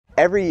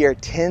Every year,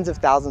 tens of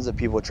thousands of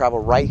people travel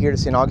right here to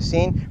St.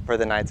 Augustine for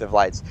the Nights of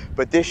Lights.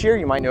 But this year,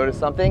 you might notice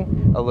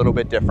something a little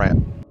bit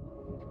different.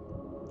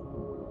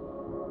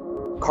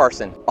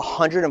 Carson, a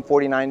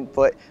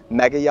 149-foot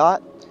mega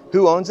yacht.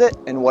 Who owns it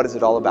and what is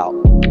it all about?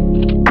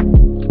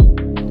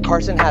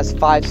 Carson has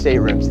 5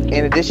 staterooms.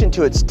 In addition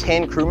to its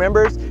 10 crew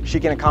members, she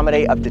can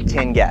accommodate up to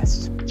 10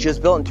 guests. She was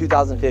built in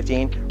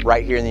 2015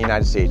 right here in the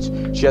United States.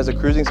 She has a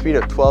cruising speed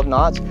of 12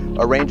 knots,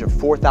 a range of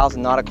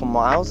 4,000 nautical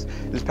miles.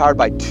 It is powered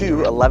by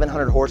 2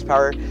 1,100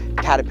 horsepower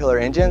Caterpillar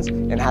engines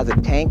and has a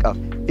tank of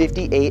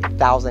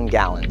 58,000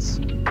 gallons.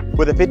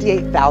 With a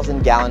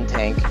 58,000 gallon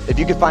tank, if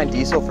you could find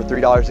diesel for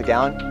 $3 a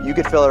gallon, you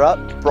could fill her up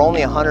for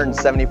only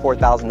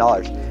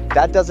 $174,000.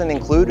 That doesn't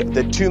include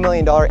the $2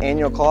 million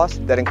annual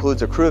cost that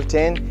includes a crew of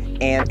 10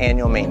 and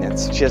annual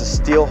maintenance. She has a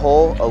steel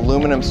hull,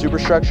 aluminum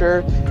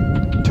superstructure,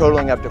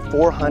 totaling up to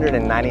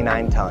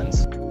 499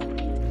 tons.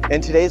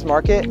 In today's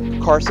market,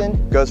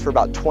 Carson goes for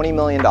about $20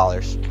 million.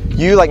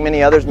 You, like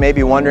many others, may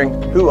be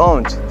wondering who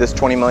owns this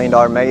 $20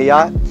 million mega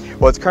yacht?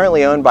 Well, it's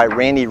currently owned by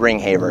Randy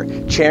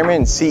Ringhaver, chairman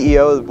and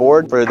CEO of the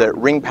board for the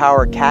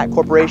Ringpower Cat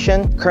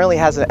Corporation. Currently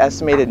has an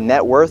estimated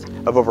net worth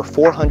of over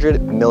 $400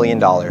 million.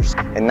 In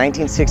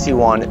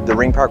 1961, the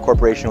Ringpower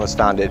Corporation was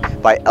founded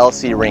by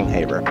L.C.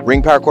 Ringhaver.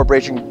 Ringpower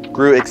Corporation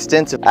grew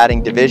extensive,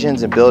 adding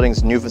divisions and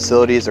buildings, new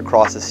facilities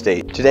across the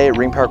state. Today,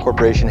 Ringpower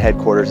Corporation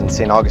headquarters in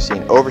St.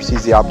 Augustine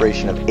oversees the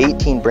operation of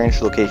 18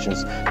 branch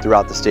locations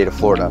throughout the state of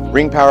Florida.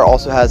 Ringpower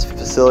also has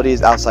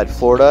facilities outside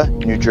Florida,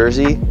 New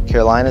Jersey,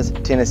 Carolinas,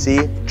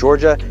 Tennessee,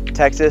 Georgia,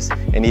 Texas,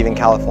 and even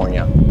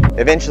California.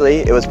 Eventually,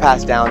 it was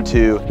passed down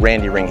to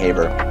Randy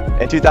Ringhaver.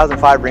 In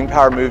 2005,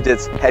 Ringpower moved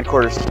its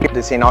headquarters here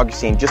to St.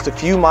 Augustine, just a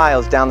few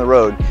miles down the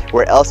road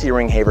where L.C.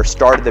 Ringhaver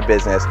started the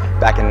business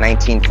back in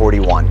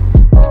 1941.